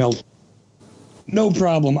together and melt. No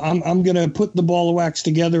problem. I'm going to put the ball of wax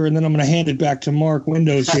together, and then I'm going to hand it back to Mark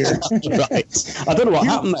Windows here. Right. I don't know what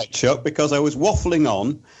happened there, Chuck, because I was waffling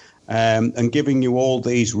on and giving you all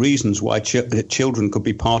these reasons why children could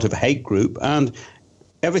be part of a hate group, and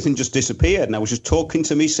everything just disappeared, and I was just talking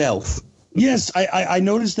to myself. Yes, I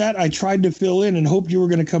noticed that. I tried to fill in and hoped you were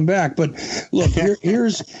going to come back. But look,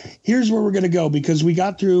 here's where we're going to go, because we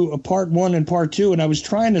got through part 1 and part 2, and I was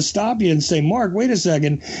trying to stop you and say, Mark, wait a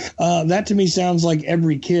second. That to me sounds like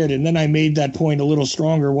every kid. And then I made that point a little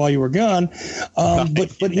stronger while you were gone.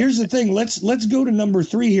 But here's the thing. Let's go to number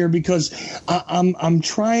 3 here, because I'm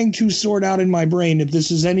trying to sort out in my brain if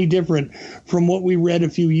this is any different from what we read a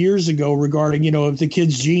few years ago regarding, if the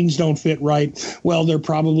kids' jeans don't fit right, well, they're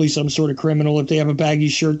probably some sort of criminal. If they have a baggy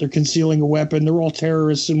shirt, they're concealing a weapon. They're all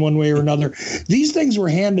terrorists in one way or another. These things were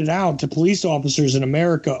handed out to police officers in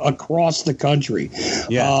America across the country.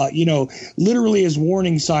 Yeah. Literally as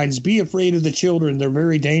warning signs. Be afraid of the children. They're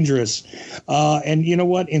very dangerous. And you know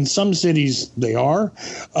what? In some cities, they are.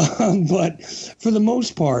 But for the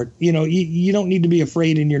most part, you don't need to be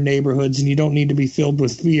afraid in your neighborhoods, and you don't need to be filled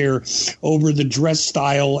with fear over the dress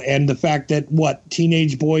style and the fact that,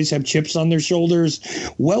 teenage boys have chips on their shoulders.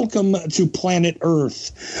 Welcome to planet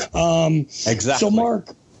Earth. Exactly. So, Mark,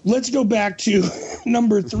 let's go back to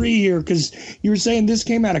number 3 here, because you were saying this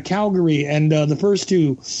came out of Calgary, and the first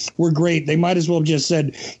 2 were great. They might as well have just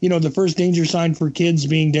said, the first danger sign for kids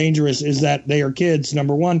being dangerous is that they are kids,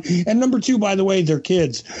 number 1. And number 2, by the way, they're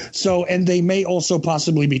kids. So, and they may also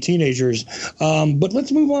possibly be teenagers. But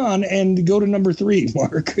let's move on and go to number 3,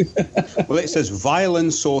 Mark. Well, it says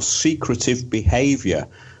violence or secretive behavior.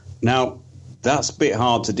 Now, that's a bit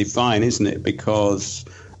hard to define, isn't it? Because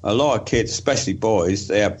a lot of kids, especially boys,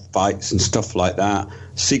 they have fights and stuff like that.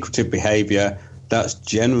 Secretive behavior, that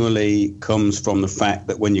generally comes from the fact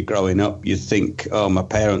that when you're growing up, you think, oh, my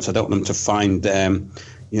parents, I don't want them to find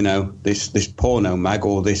you know, this porno mag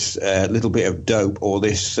or this little bit of dope or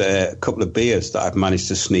this couple of beers that I've managed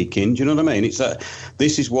to sneak in. Do you know what I mean? It's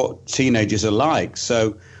this is what teenagers are like.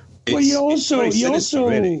 So, you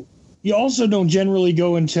also don't generally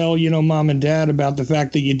go and tell, you know, mom and dad about the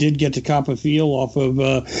fact that you did get to cop a feel off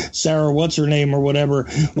of Sarah what's her name or whatever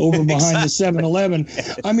over behind the 7-Eleven.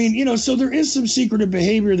 I mean, you know, so there is some secretive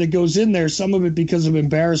behavior that goes in there. Some of it because of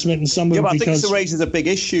embarrassment, and some of it but because I think it raises a big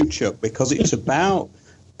issue, Chuck, because it's about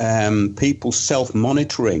people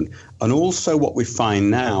self-monitoring. And also what we find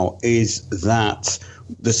now is that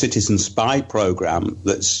the Citizen Spy program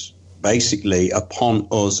that's basically upon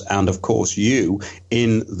us and, of course, you,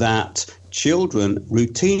 in that children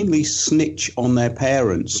routinely snitch on their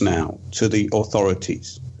parents now to the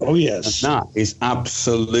authorities. Oh, yes. And that is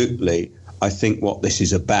absolutely, I think, what this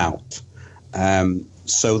is about.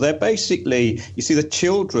 So they're basically, you see, the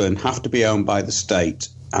children have to be owned by the state,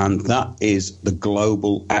 and that is the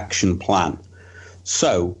global action plan.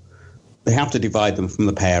 So they have to divide them from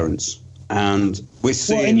the parents. And we're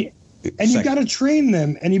seeing... And you've got to train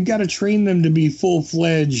them, and you've got to train them to be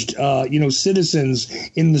full-fledged, citizens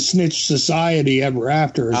in the snitch society ever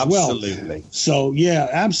after as well. Absolutely. So, yeah,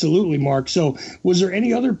 absolutely, Mark. So, was there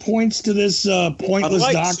any other points to this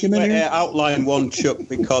pointless document here? I'd like to outline one, Chuck,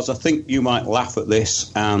 because I think you might laugh at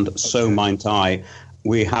this, and so might I.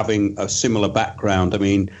 We're having a similar background. I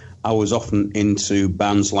mean, I was often into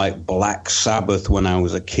bands like Black Sabbath when I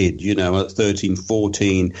was a kid, you know, at 13,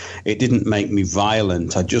 14. It didn't make me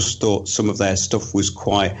violent. I just thought some of their stuff was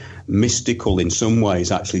quite mystical in some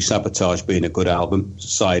ways. Actually, Sabotage being a good album,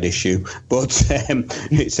 side issue. But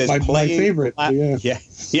it says my favorite. Yeah,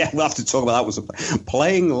 we'll have to talk about that one.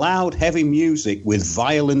 Playing loud, heavy music with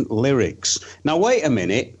violent lyrics. Now, wait a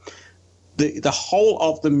minute. The whole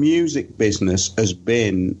of the music business has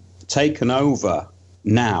been taken over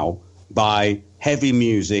now by heavy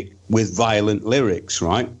music with violent lyrics,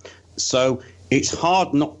 right? So it's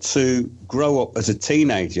hard not to grow up as a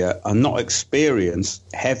teenager and not experience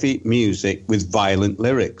heavy music with violent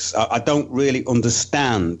lyrics. I don't really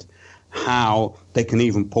understand how they can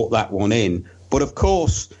even put that one in. But of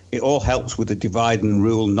course, it all helps with the divide and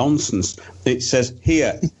rule nonsense. It says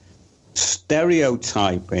here,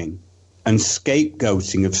 stereotyping and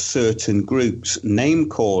scapegoating of certain groups, name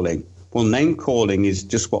calling. Well, name calling is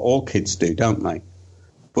just what all kids do, don't they?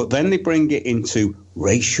 But then they bring it into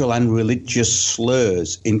racial and religious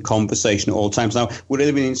slurs in conversation at all times. Now, we're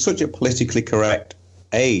living in such a politically correct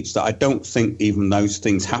age that I don't think even those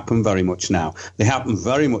things happen very much now. They happened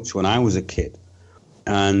very much when I was a kid.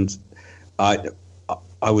 And I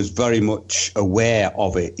was very much aware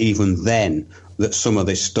of it even then, that some of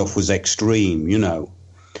this stuff was extreme, you know.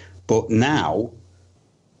 But now,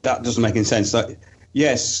 that doesn't make any sense.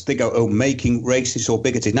 Yes, they go, making racist or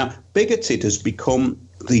bigoted. Now, bigoted has become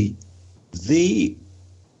the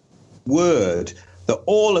word that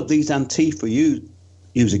all of these Antifa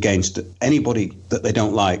use against anybody that they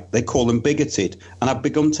don't like. They call them bigoted. And I've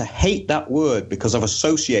begun to hate that word because I've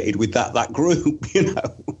associated with that group, you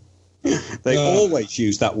know. They always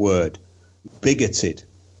use that word, bigoted.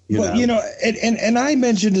 You know, and I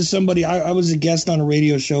mentioned to somebody, I was a guest on a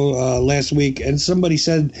radio show last week, and somebody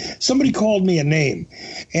called me a name,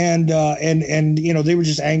 and you know, they were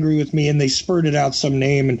just angry with me, and they spurted out some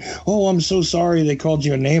name, and I'm so sorry they called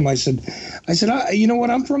you a name. I said, you know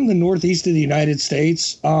what? I'm from the Northeast of the United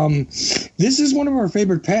States. This is one of our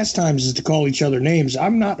favorite pastimes is to call each other names.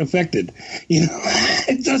 I'm not affected. You know,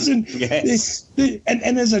 it doesn't. Yes.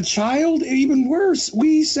 And as a child, even worse,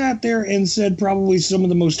 we sat there and said probably some of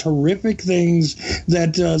the most horrific things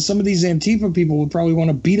that some of these Antifa people would probably want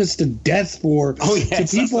to beat us to death for. Oh, yes,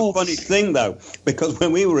 that's the funny thing, though, because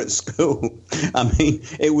when we were at school, I mean,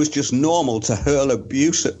 it was just normal to hurl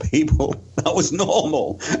abuse at people. That was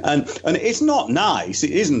normal. And it's not nice. It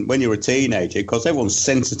isn't when you're a teenager, because everyone's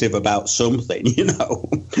sensitive about something, you know,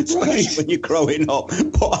 especially when you're growing up.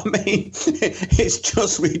 But, I mean, it's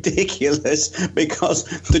just ridiculous because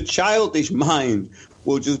the childish mind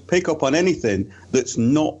will just pick up on anything that's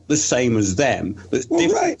not the same as them, that's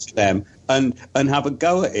different to them, and have a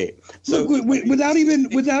go at it. So look, without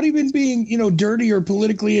even being, you know, dirty or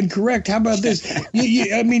politically incorrect. How about this?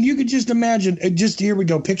 I mean, you could just imagine. Just here we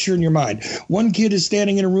go. Picture in your mind. One kid is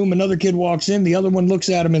standing in a room. Another kid walks in. The other one looks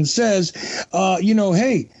at him and says, you know,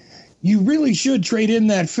 hey, you really should trade in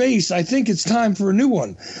that face. I think it's time for a new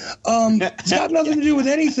one. It's got nothing to do with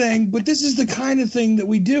anything, but this is the kind of thing that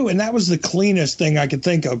we do. And that was the cleanest thing I could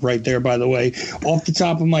think of right there, by the way, off the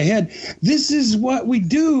top of my head. This is what we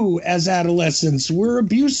do as adolescents. We're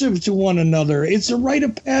abusive to one another. It's a rite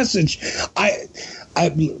of passage.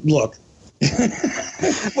 Look,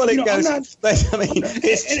 Well, it goes. I mean,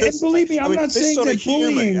 and believe me, I'm not saying that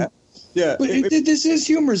bullying. Yeah, but this is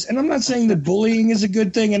humorous, and I'm not saying that bullying is a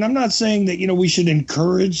good thing, and I'm not saying that we should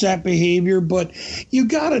encourage that behavior, but you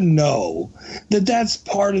got to know that that's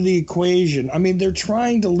part of the equation. I mean, they're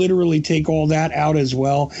trying to literally take all that out as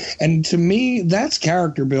well, and to me, that's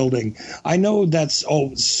character building. I know that's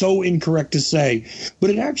so incorrect to say, but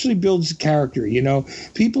it actually builds character.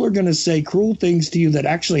 People are going to say cruel things to you that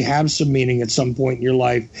actually have some meaning at some point in your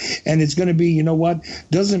life, and it's going to be,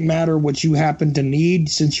 doesn't matter what you happen to need,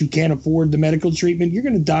 since you can't afford the medical treatment, you're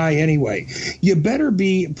going to die anyway. You better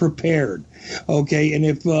be prepared. Okay. And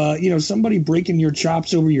if, somebody breaking your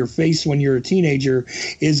chops over your face when you're a teenager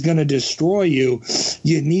is going to destroy you,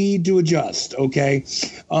 you need to adjust. Okay.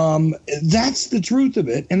 That's the truth of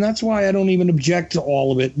it. And that's why I don't even object to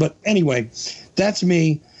all of it. But anyway, that's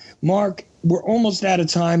me. Mark, we're almost out of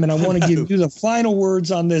time, and I want to give you the final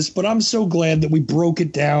words on this, but I'm so glad that we broke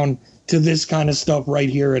it down to this kind of stuff right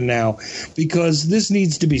here and now, because this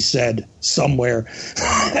needs to be said somewhere.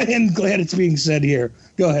 I'm glad it's being said here.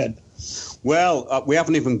 Go ahead. Well, we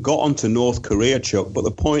haven't even got onto North Korea, Chuck, but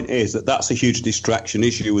the point is that that's a huge distraction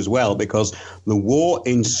issue as well, because the war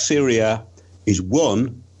in Syria is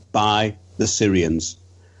won by the Syrians.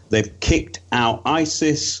 They've kicked out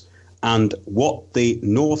ISIS, and what the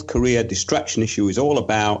North Korea distraction issue is all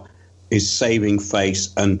about is saving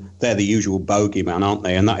face, and they're the usual bogeyman, aren't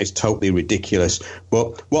they? And that is totally ridiculous.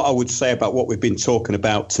 But what I would say about what we've been talking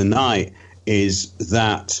about tonight is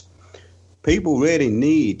that people really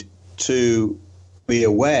need to be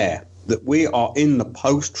aware that we are in the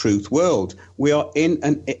post-truth world. We are in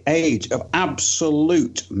an age of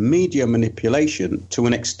absolute media manipulation to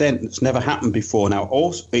an extent that's never happened before. Now,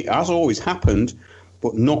 also, it has always happened,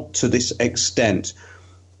 but not to this extent.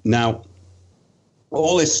 Now,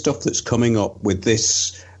 all this stuff that's coming up with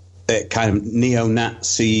this kind of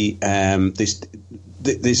neo-Nazi,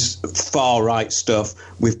 this far-right stuff,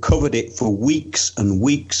 we've covered it for weeks and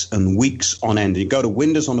weeks and weeks on end. You go to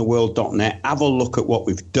windowsontheworld.net, have a look at what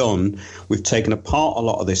we've done. We've taken apart a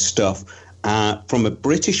lot of this stuff from a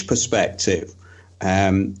British perspective,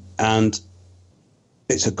 and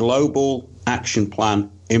it's a global action plan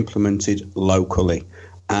implemented locally.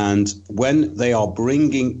 And when they are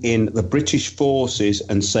bringing in the British forces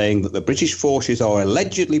and saying that the British forces are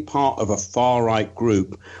allegedly part of a far-right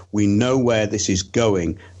group, we know where this is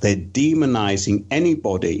going. They're demonizing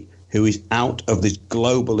anybody who is out of this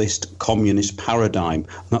globalist communist paradigm.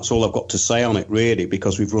 And that's all I've got to say on it, really,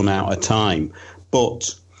 because we've run out of time.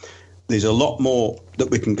 But there's a lot more that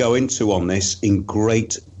we can go into on this in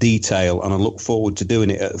great detail, and I look forward to doing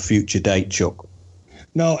it at a future date, Chuck.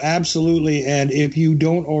 No, absolutely. And if you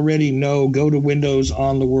don't already know, go to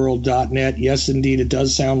windowsontheworld.net. Yes, indeed, it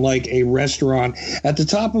does sound like a restaurant at the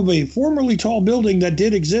top of a formerly tall building that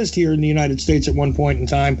did exist here in the United States at one point in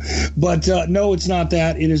time. But no, it's not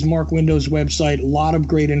that. It is Mark Windows' website. A lot of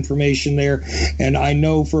great information there. And I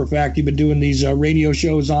know for a fact you've been doing these radio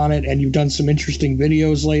shows on it, and you've done some interesting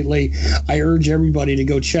videos lately. I urge everybody to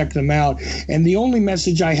go check them out. And the only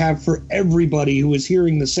message I have for everybody who is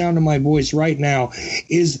hearing the sound of my voice right now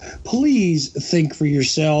is please think for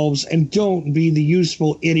yourselves and don't be the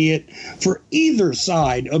useful idiot for either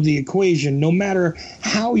side of the equation, no matter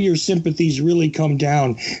how your sympathies really come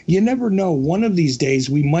down. You never know. One of these days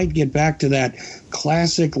we might get back to that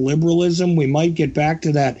classic liberalism. We might get back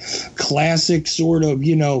to that classic sort of,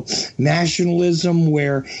 nationalism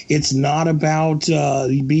where it's not about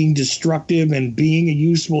being destructive and being a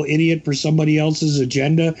useful idiot for somebody else's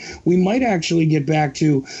agenda. We might actually get back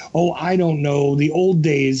to, I don't know, the old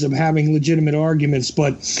days of having legitimate arguments,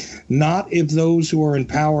 but not if those who are in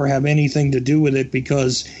power have anything to do with it,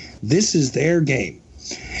 because this is their game.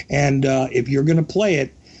 And if you're going to play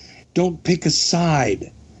it, don't pick a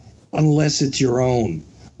side unless it's your own.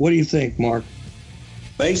 What do you think, Mark?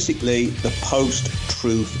 Basically, the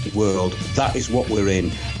post-truth world. That is what we're in,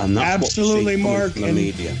 and that's absolutely, what Mark. From the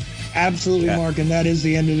media. Absolutely, yeah. Mark. And that is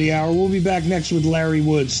the end of the hour. We'll be back next with Larry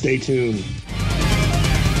Woods. Stay tuned.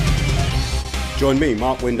 Join me,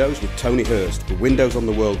 Mark Windows, with Tony Hurst for Windows on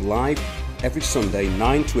the World Live every Sunday,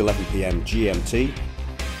 9 to 11 p.m. GMT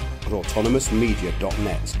at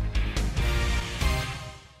autonomousmedia.net.